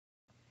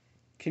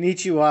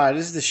Konnichiwa,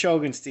 this is the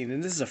Shogunstein,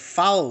 and this is a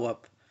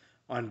follow-up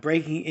on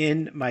breaking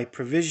in my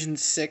Provision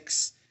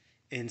 6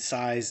 in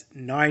size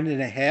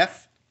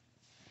 9.5.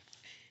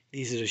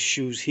 These are the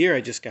shoes here.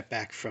 I just got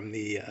back from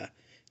the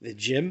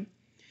gym.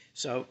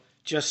 So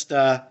just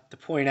to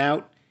point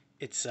out,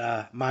 it's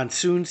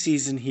monsoon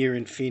season here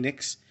in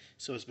Phoenix,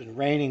 so it's been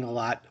raining a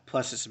lot,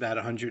 plus it's about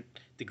 100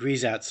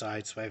 degrees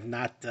outside, so I have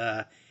not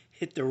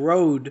hit the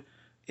road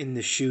in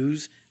the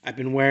shoes. I've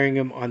been wearing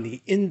them on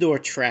the indoor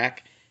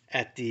track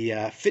at the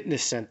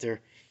fitness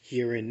center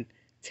here in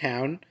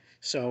town.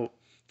 So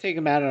take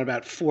them out on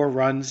about 4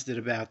 runs, did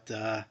about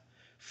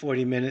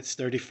 40 minutes,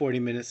 30, 40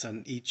 minutes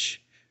on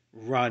each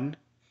run.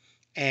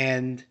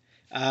 And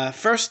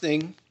first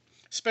thing,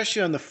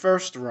 especially on the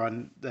first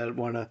run, that I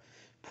want to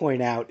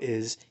point out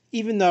is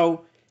even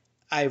though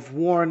I've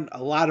worn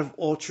a lot of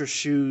Altra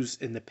shoes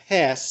in the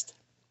past,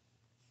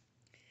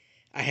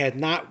 I had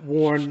not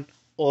worn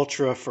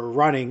Altra for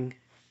running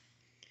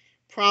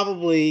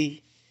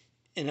probably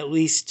in at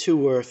least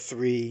 2 or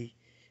 3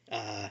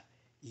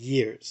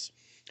 years.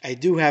 I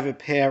do have a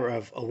pair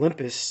of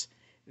Olympus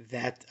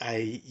that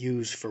I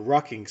use for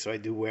rucking, so I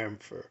do wear them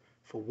for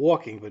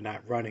walking, but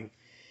not running.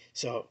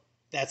 So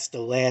that's the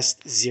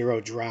last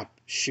zero drop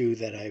shoe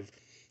that I've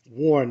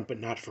worn, but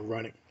not for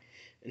running.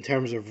 In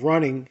terms of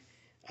running,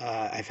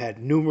 I've had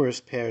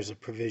numerous pairs of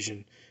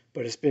Provision,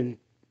 but it's been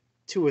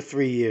 2 or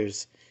 3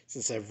 years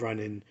since I've run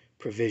in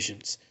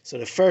Provisions. So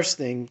the first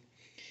thing,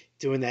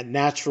 doing that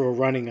natural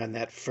running on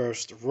that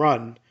first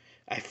run,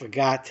 I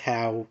forgot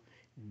how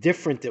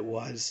different it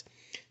was.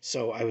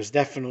 So I was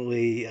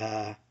definitely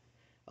a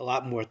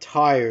lot more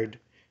tired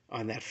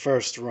on that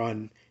first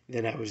run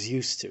than I was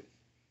used to.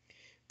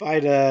 By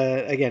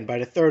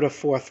the third or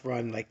fourth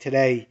run, like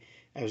today,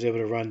 I was able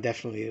to run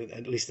definitely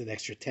at least an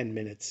extra 10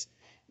 minutes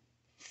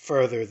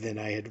further than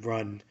I had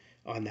run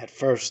on that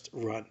first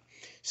run.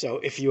 So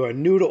if you are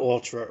new to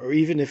Altra, or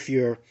even if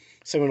you're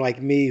someone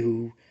like me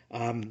who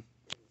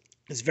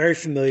is very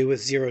familiar with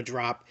zero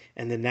drop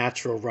and the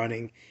natural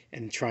running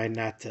and trying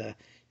not to,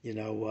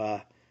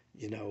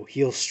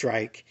 heel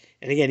strike.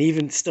 And again,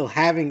 even still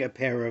having a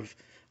pair of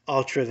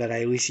Altra that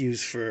I at least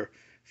use for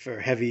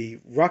heavy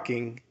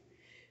rucking,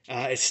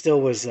 it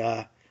still was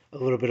a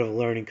little bit of a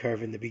learning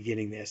curve in the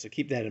beginning there. So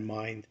keep that in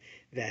mind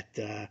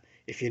that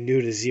if you're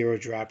new to zero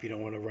drop, you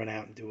don't want to run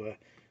out and do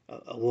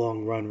a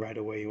long run right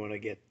away. You want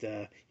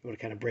to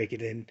kind of break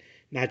it in,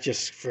 not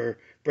just for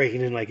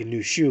breaking in like a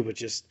new shoe, but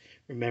just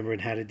remembering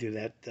how to do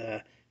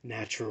that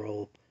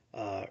natural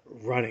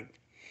running.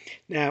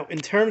 Now, in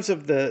terms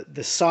of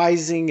the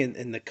sizing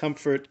and the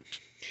comfort,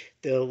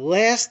 the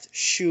last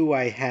shoe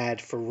I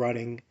had for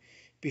running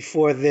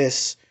before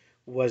this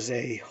was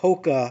a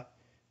Hoka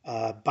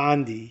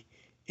Bondi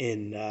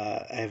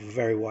I have a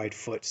very wide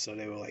foot, so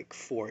they were like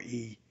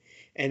 4E.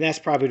 And that's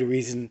probably the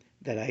reason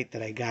that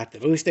I got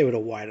them. At least they were the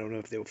wide. I don't know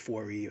if they were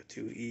 4E or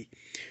 2E,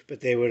 but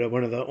they were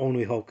one of the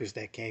only Hokas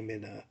that came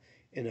in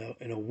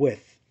a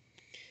width.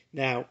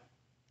 Now,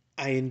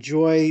 I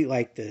enjoy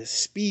like the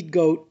Speed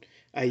Goat.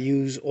 I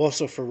use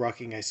also for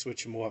rucking. I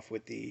switch them off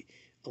with the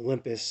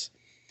Olympus,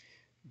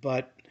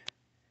 but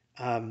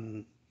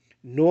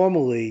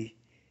normally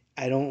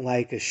I don't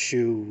like a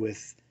shoe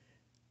with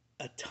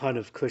a ton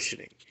of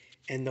cushioning.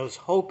 And those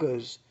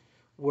Hokas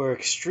were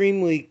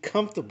extremely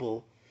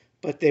comfortable,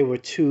 but they were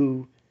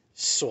too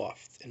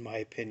soft, in my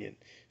opinion.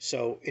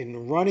 So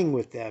in running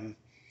with them,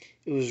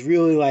 it was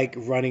really like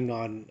running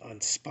on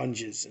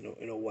sponges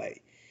in a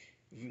way.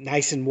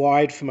 Nice and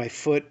wide for my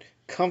foot,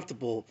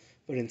 comfortable,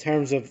 but in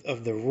terms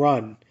of the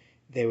run,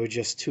 they were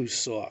just too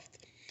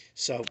soft.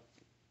 So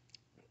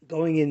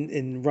going in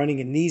and running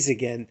in these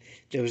again,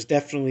 there was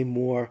definitely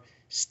more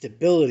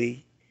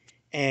stability.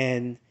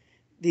 And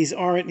these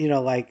aren't,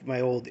 like my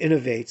old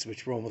Innovates,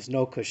 which were almost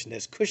no cushion.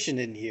 There's cushion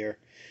in here,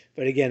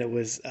 but again, it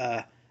was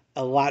a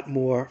lot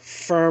more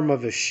firm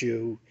of a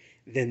shoe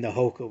than the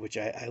Hoka, which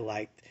I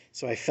liked.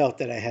 So I felt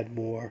that I had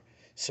more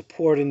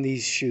support in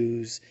these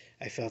shoes.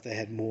 I felt I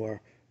had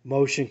more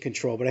motion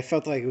control, but I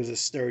felt like it was a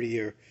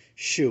sturdier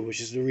shoe, which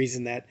is the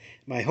reason that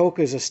my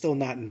Hokas are still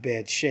not in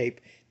bad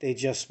shape. They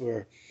just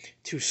were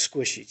too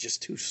squishy,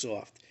 just too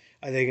soft.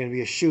 Are they going to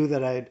be a shoe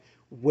that I'd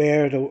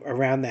wear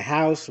around the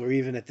house, or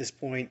even at this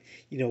point,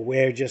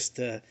 wear just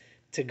to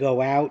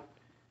go out?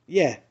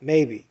 Yeah,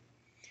 maybe.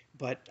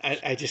 But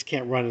I just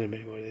can't run in them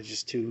anymore. They're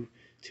just too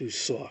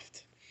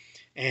soft.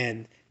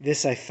 And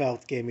this, I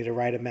felt, gave me the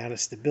right amount of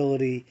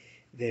stability.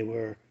 They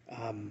were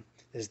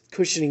there's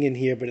cushioning in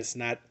here, but it's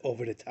not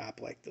over the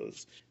top like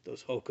those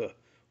Hoka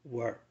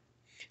were.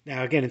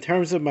 Now, again, in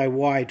terms of my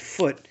wide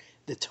foot,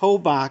 the toe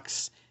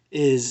box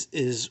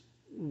is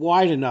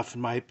wide enough,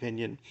 in my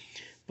opinion,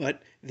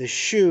 but the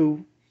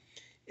shoe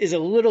is a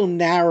little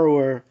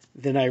narrower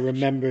than I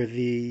remember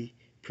the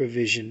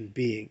Provision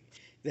being.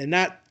 They're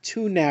not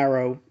too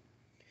narrow,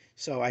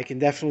 so I can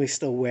definitely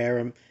still wear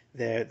them.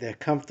 They're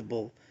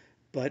comfortable,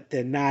 but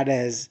they're not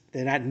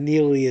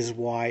nearly as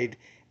wide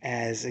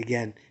as,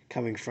 again,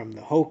 coming from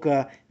the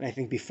Hoka. And I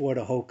think before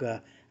the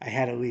Hoka, I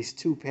had at least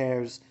 2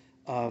 pairs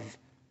of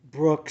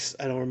Brooks.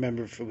 I don't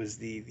remember if it was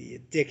the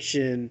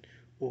Addiction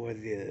or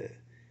the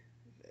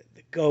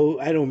Go.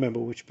 I don't remember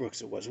which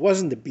Brooks it was. It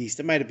wasn't the Beast.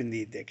 It might have been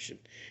the Addiction.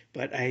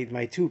 But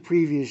my two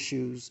previous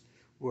shoes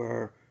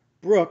were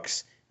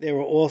Brooks. They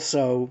were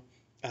also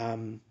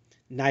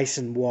nice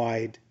and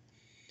wide.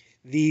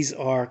 These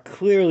are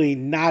clearly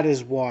not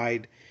as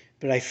wide,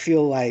 but I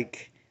feel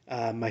like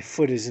my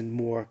foot is in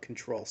more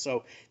control.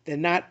 So they're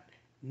not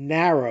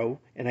narrow,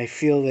 and I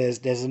feel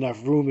there's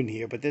enough room in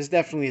here. But there's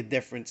definitely a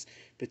difference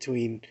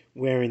between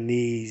wearing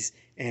these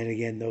and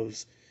again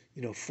those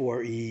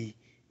 4E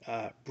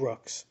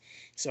Brooks.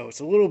 So it's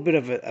a little bit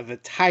of a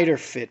tighter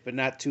fit, but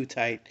not too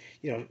tight.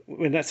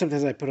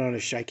 Sometimes I put on a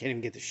shoe, I can't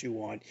even get the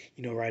shoe on.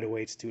 Right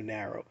away it's too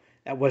narrow.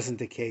 That wasn't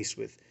the case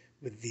with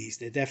these.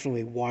 They're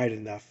definitely wide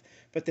enough,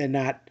 but they're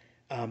not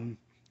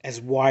as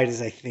wide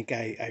as I think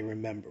I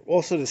remember.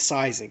 Also, the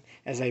sizing,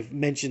 as I've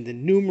mentioned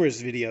in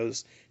numerous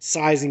videos,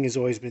 sizing has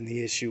always been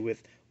the issue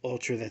with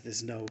Altra, that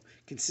there's no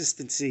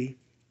consistency.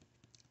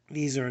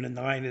 These are in a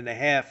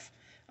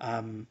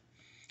 9.5.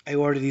 I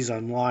ordered these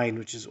online,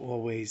 which is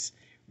always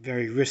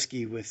very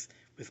risky with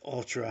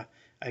Altra.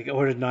 I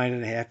ordered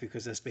 9.5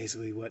 because that's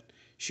basically what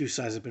shoe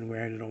size I've been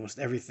wearing in almost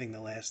everything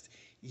the last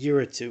year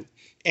or two.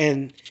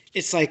 And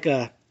it's like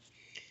I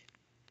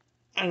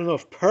don't know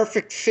if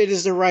perfect fit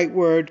is the right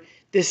word.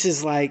 This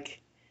is like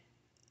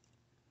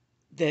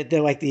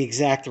they're like the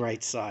exact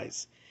right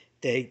size.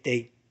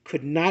 They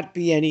could not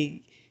be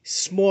any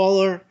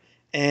smaller,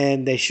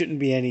 and they shouldn't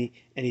be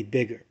any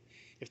bigger,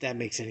 if that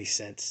makes any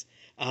sense.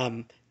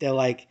 They're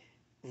like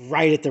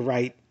right at the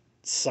right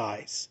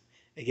size.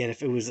 Again,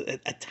 if it was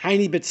a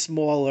tiny bit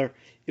smaller,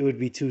 it would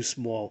be too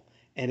small.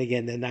 And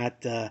again, they're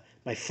not.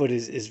 My foot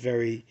is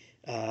very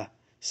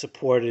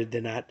supported.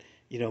 They're not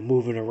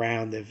moving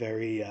around. They're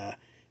very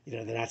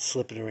they're not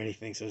slipping or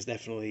anything. So it's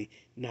definitely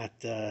not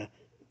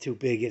too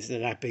big. They're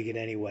not big in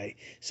any way.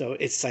 So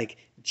it's like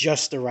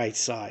just the right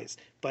size,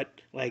 but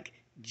like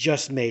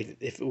just made it.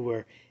 If it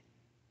were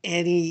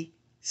any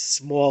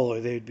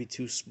smaller, they would be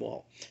too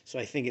small. So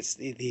I think it's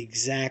the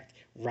exact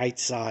right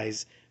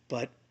size,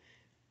 but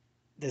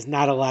there's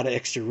not a lot of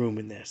extra room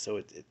in there.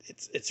 So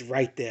it's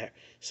right there.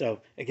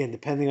 So again,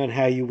 depending on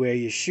how you wear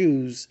your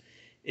shoes,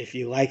 if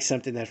you like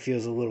something that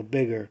feels a little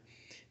bigger,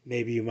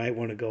 maybe you might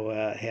want to go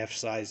a half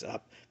size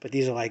up. But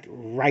these are like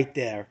right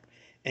there.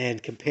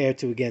 And compared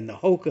to, again, the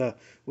Hoka,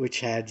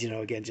 which had,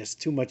 again,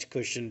 just too much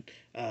cushion,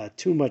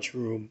 too much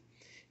room,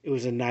 it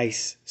was a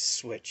nice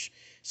switch.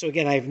 So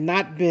again, I've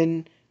not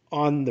been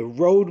on the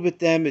road with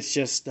them. It's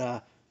just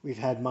we've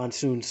had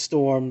monsoon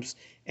storms,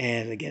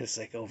 and again, it's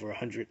like over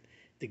 100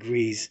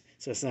 degrees,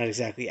 so it's not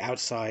exactly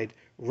outside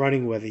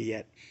running weather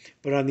yet.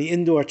 But on the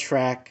indoor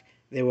track,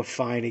 they were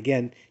fine.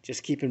 Again,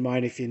 just keep in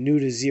mind, if you're new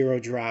to Zero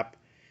Drop,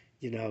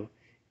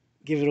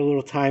 give it a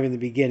little time in the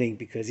beginning,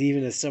 because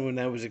even as someone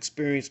that was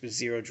experienced with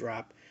Zero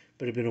Drop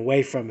but had been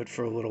away from it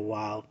for a little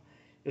while,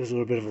 it was a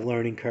little bit of a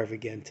learning curve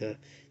again to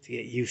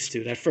get used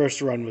to. That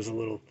first run was a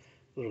little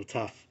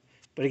tough,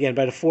 but again,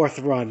 by the fourth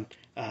run,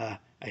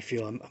 I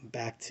feel I'm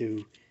back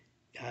to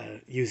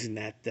using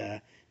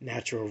that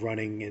natural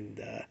running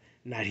and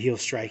not heel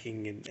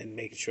striking, and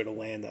making sure to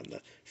land on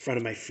the front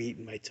of my feet,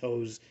 and my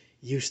toes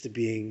used to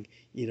being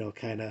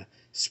kind of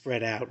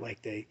spread out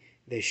like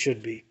they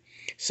should be.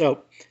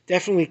 So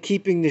definitely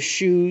keeping the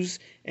shoes,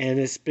 and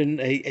it's been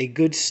a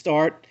good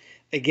start.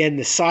 Again,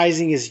 the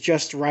sizing is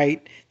just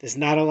right. There's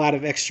not a lot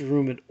of extra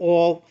room at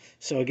all.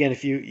 So again,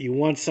 if you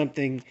want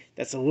something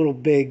that's a little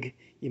big,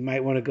 you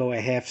might want to go a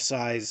half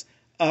size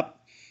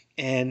up.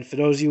 And for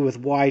those of you with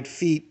wide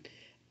feet,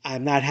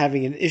 I'm not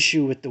having an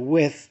issue with the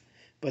width,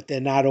 but they're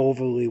not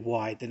overly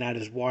wide. They're not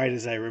as wide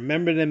as I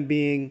remember them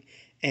being.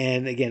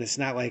 And again, it's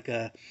not like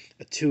a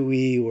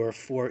 2E or a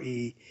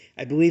 4E.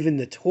 I believe in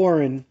the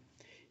Touring,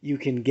 you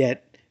can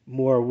get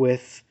more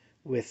width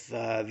with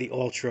the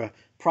Altra.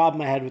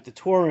 Problem I had with the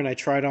Touring, I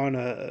tried on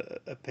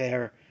a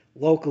pair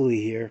locally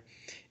here,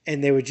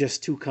 and they were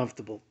just too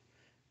comfortable.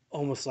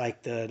 Almost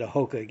like the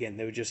Hoka again.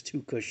 They were just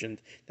too cushioned.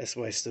 That's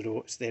why I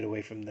stayed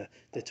away from the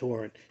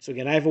Touring. So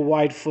again, I have a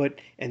wide foot,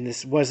 and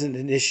this wasn't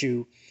an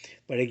issue.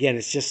 But again,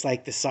 it's just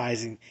like the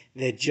sizing.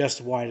 They're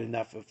just wide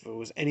enough. If it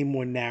was any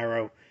more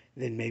narrow,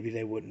 then maybe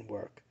they wouldn't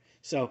work.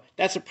 So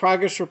that's a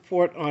progress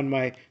report on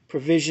my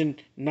Provision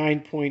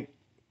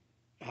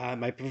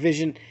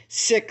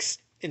 6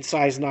 in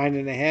size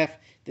 9.5.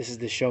 This is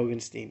the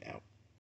Shogunstein out.